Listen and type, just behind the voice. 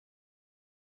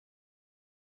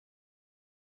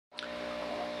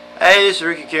Hey, this is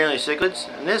Ricky Currently Cichlids.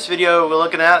 In this video we're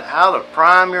looking at how to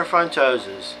prime your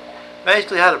frontosas.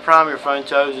 Basically how to prime your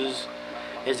frontosas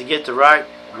is to get the right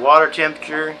water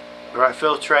temperature, the right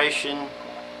filtration,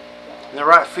 and the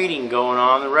right feeding going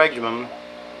on, the regimen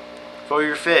for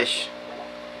your fish.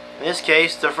 In this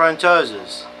case the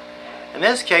frontosas. In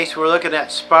this case we're looking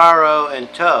at Spiro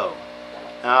and Tow.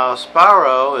 Now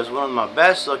Spiro is one of my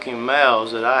best looking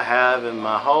males that I have in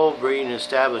my whole breeding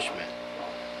establishment.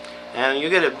 And you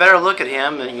get a better look at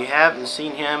him and you haven't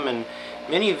seen him in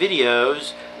many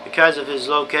videos because of his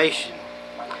location.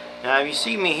 Now if you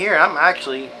see me here, I'm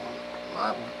actually,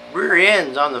 my rear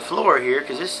end's on the floor here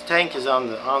because this tank is on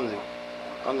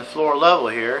the floor level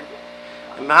here.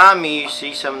 And behind me you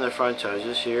see some of the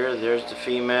frontosas here. There's the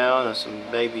female and some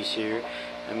babies here.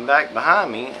 And back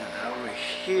behind me, over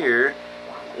here,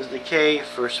 is the cave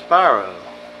for Spiro.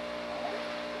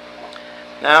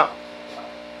 Now,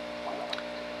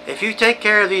 if you take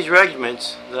care of these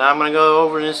regiments that I'm going to go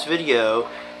over in this video,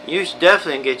 you should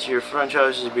definitely get your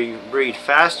frontosas to breed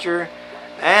faster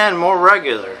and more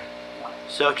regular.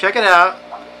 So check it out,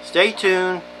 stay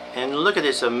tuned, and look at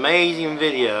this amazing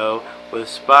video with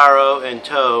Spiro and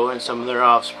Tow and some of their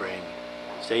offspring.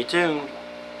 Stay tuned.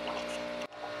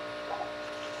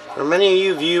 For many of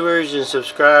you viewers and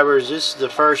subscribers, this is the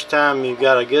first time you've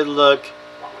got a good look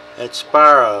at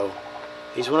Spiro.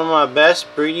 He's one of my best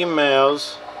breeding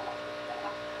males.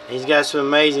 He's got some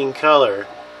amazing color.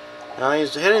 Now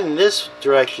he's headed in this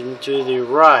direction to the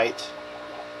right.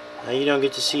 Now you don't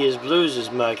get to see his blues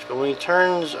as much, but when he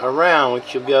turns around,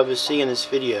 which you'll be able to see in this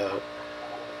video,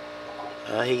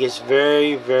 he gets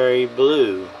very, very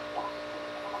blue.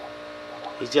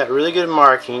 He's got really good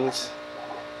markings,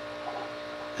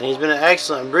 and he's been an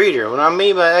excellent breeder. What I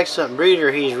mean by excellent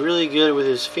breeder, he's really good with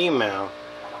his female,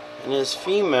 and his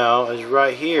female is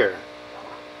right here.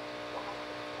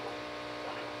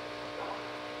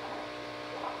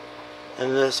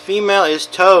 And this female is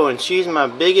Tow, and she's my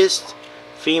biggest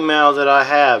female that I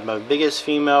have, my biggest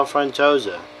female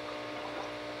frontosa.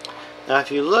 Now if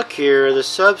you look here, the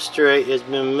substrate has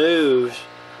been moved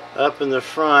up in the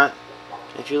front.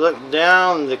 If you look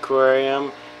down the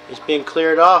aquarium, it's been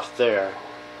cleared off there.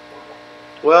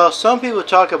 Well, some people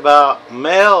talk about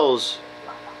males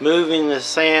moving the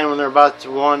sand when they're about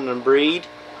to want to breed,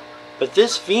 but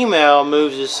this female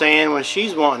moves the sand when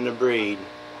she's wanting to breed.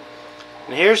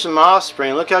 And here's some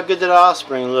offspring. Look how good that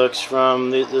offspring looks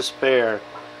from this pair.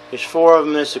 There's 4 of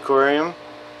them in this aquarium.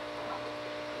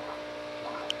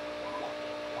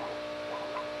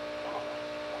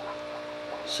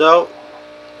 So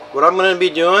what I'm going to be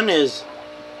doing is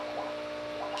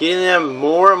getting them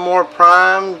more and more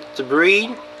primed to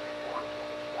breed.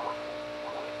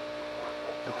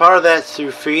 And part of that's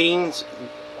through feedings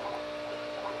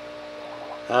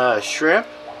shrimp.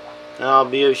 And I'll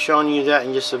be showing you that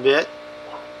in just a bit.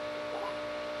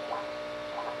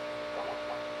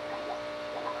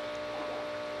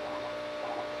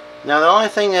 Now the only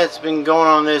thing that's been going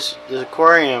on in this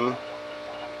aquarium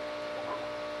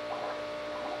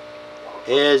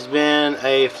has been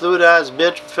a fluidized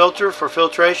bit filter for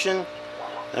filtration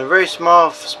and a very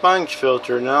small sponge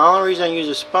filter. Now the only reason I use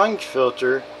a sponge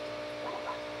filter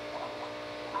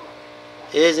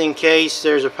is in case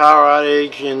there's a power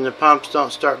outage and the pumps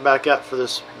don't start back up for the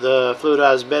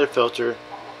fluidized bed filter,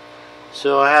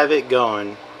 so I have it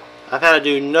going. I've had to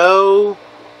do no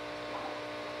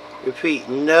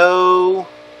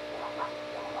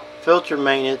filter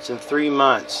maintenance in 3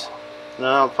 months, and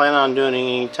I don't plan on doing it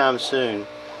anytime soon.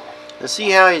 And see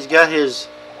how he's got his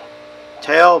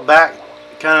tail back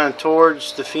kind of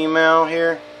towards the female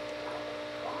here?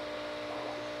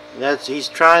 He's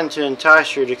trying to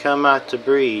entice her to come out to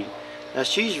breed. Now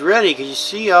she's ready because you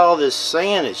see all this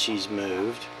sand that she's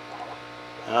moved.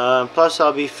 Plus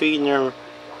I'll be feeding her,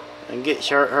 and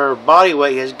her body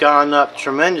weight has gone up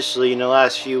tremendously in the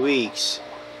last few weeks,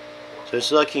 so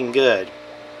it's looking good.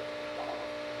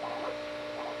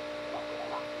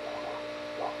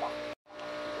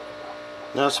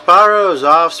 Now Spiro's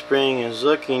offspring is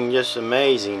looking just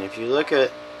amazing. If you look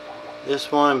at this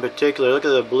one in particular, look at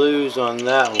the blues on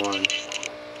that one,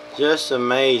 just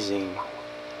amazing.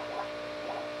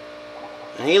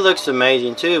 And he looks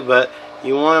amazing too, but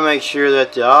you want to make sure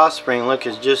that the offspring look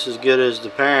just as good as the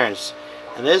parents.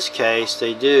 In this case,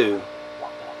 they do.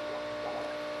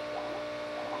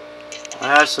 I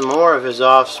have some more of his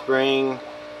offspring,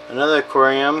 another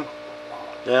aquarium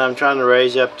that I'm trying to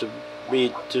raise up to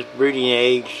breeding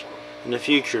age in the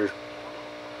future.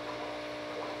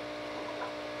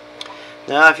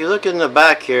 Now if you look in the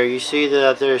back here, you see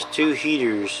that there's 2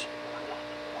 heaters.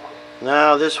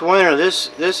 Now this winter,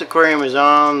 this aquarium is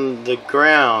on the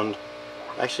ground,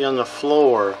 actually on the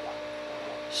floor.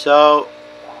 So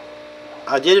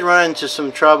I did run into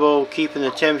some trouble keeping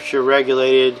the temperature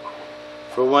regulated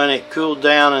for when it cooled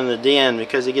down in the den,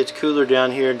 because it gets cooler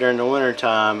down here during the winter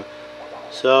time.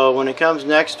 So when it comes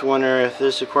next winter, if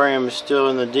this aquarium is still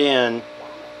in the den,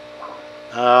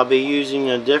 I'll be using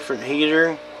a different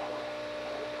heater,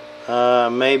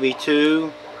 maybe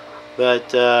two,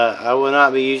 but I will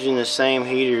not be using the same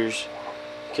heaters,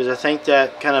 because I think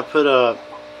that kind of put a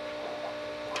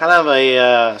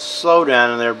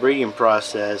slowdown in their breeding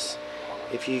process.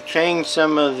 If you change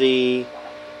some of the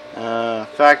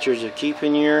factors of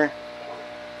keeping your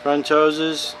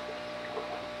frontosas,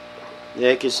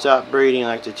 they could stop breeding.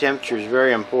 Like the temperature is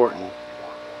very important.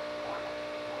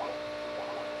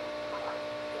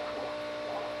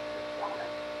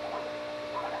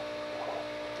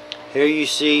 Here you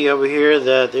see over here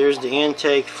that there's the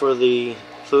intake for the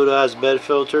fluidized bed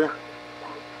filter.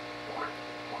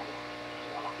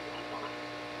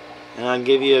 And I'll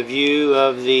give you a view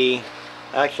of the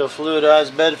actual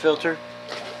fluidized bed filter.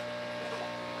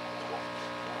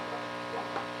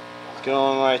 It's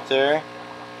going right there.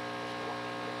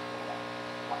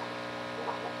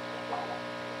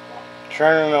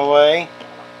 Churning away.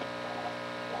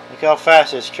 Look how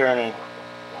fast it's churning.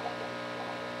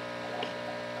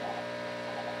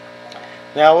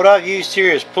 Now what I've used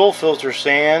here is pool filter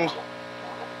sand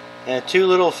and a 2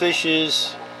 Little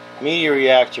Fishes media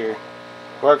reactor.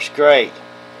 Works great.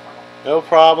 No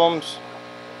problems.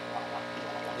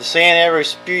 If the sand ever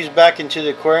spews back into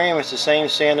the aquarium, it's the same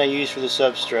sand I use for the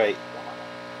substrate.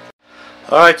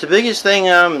 Alright, the biggest thing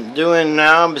I'm doing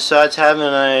now, besides having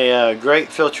a great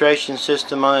filtration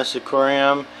system on this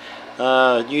aquarium,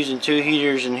 using 2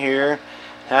 heaters in here,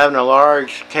 having a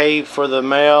large cave for the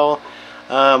male,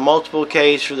 multiple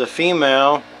caves for the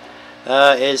female,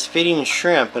 is feeding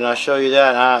shrimp, and I'll show you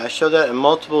that. I show that in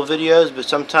multiple videos, but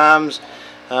sometimes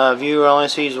a viewer only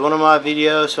sees one of my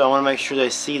videos, so I want to make sure they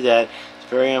see that. It's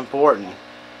very important.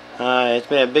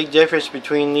 It's made a big difference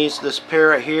between this pair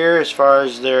right here as far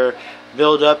as their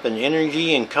build up and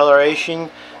energy and coloration.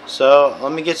 So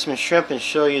let me get some shrimp and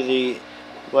show you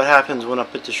what happens when I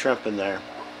put the shrimp in there.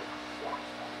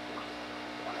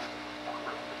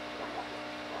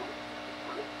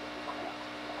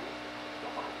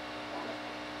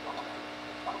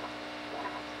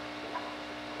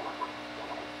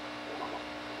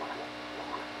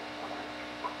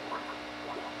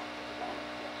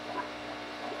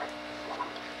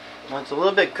 Well, it's a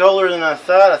little bit colder than I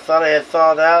thought. I thought I had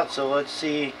thawed out, so let's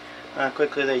see how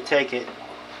quickly they take it.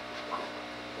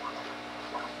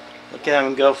 Look at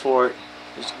them go for it.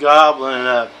 Just gobbling it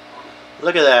up.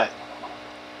 Look at that.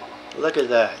 Look at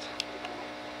that.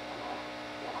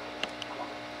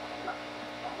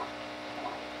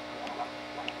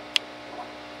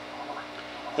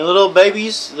 The little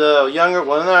babies, the younger,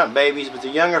 well, they're not babies, but the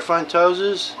younger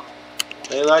frontosas,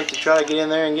 they like to try to get in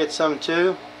there and get some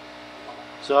too.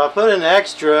 So I put an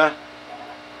extra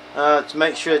to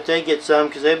make sure that they get some,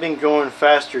 because they've been growing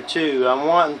faster too. I'm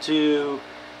wanting to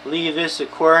leave this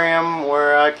aquarium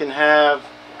where I can have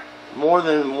more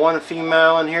than one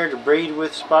female in here to breed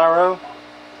with Spiro.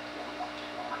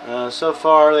 So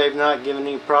far they've not given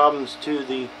any problems to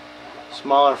the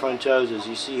smaller frontosas.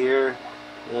 You see here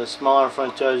the smaller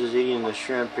frontosas eating the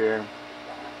shrimp here.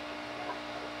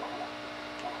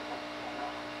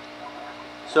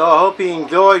 So I hope you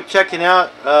enjoyed checking out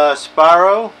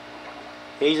Spiro.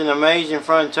 He's an amazing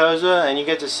frontosa, and you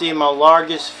get to see my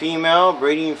largest female,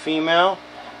 breeding female.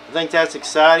 I think that's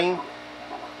exciting.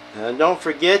 Don't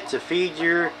forget to feed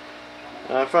your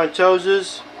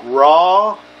frontosas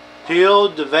raw,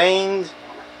 peeled, deveined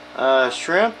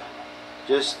shrimp.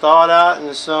 Just thaw it out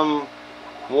in some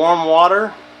warm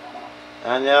water,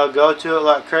 and they'll go to it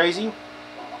like crazy.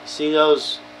 See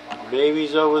those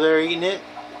babies over there eating it?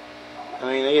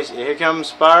 I mean, here comes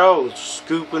Spiro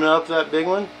scooping up that big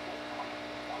one.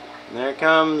 And there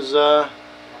comes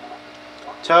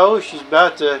Toe. She's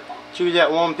about to chew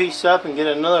that one piece up and get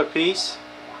another piece.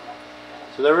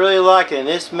 So they're really liking it. And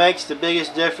this makes the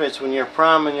biggest difference when you're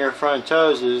priming your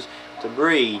frontosas to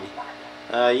breed.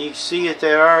 You see that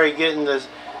they're already getting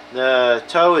the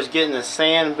toe is getting the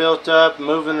sand built up,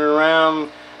 moving it around,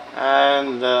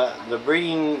 and the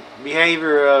breeding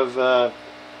behavior of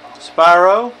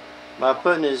Spiro, by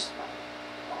putting his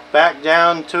back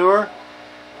down to her,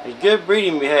 is good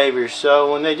breeding behavior.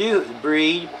 So when they do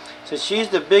breed, since she's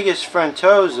the biggest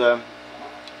frontosa,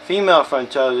 female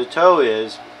frontosa, Toe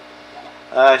is,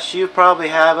 she'll probably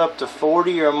have up to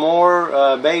 40 or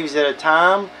more babies at a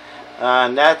time,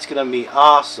 and that's going to be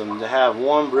awesome to have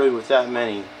one brood with that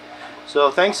many. So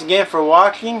thanks again for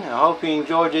watching. I hope you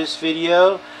enjoyed this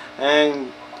video,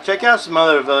 and check out some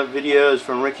other videos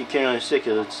from Ricky Kennerly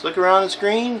Cichlids. Look around the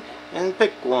screen and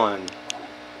pick one.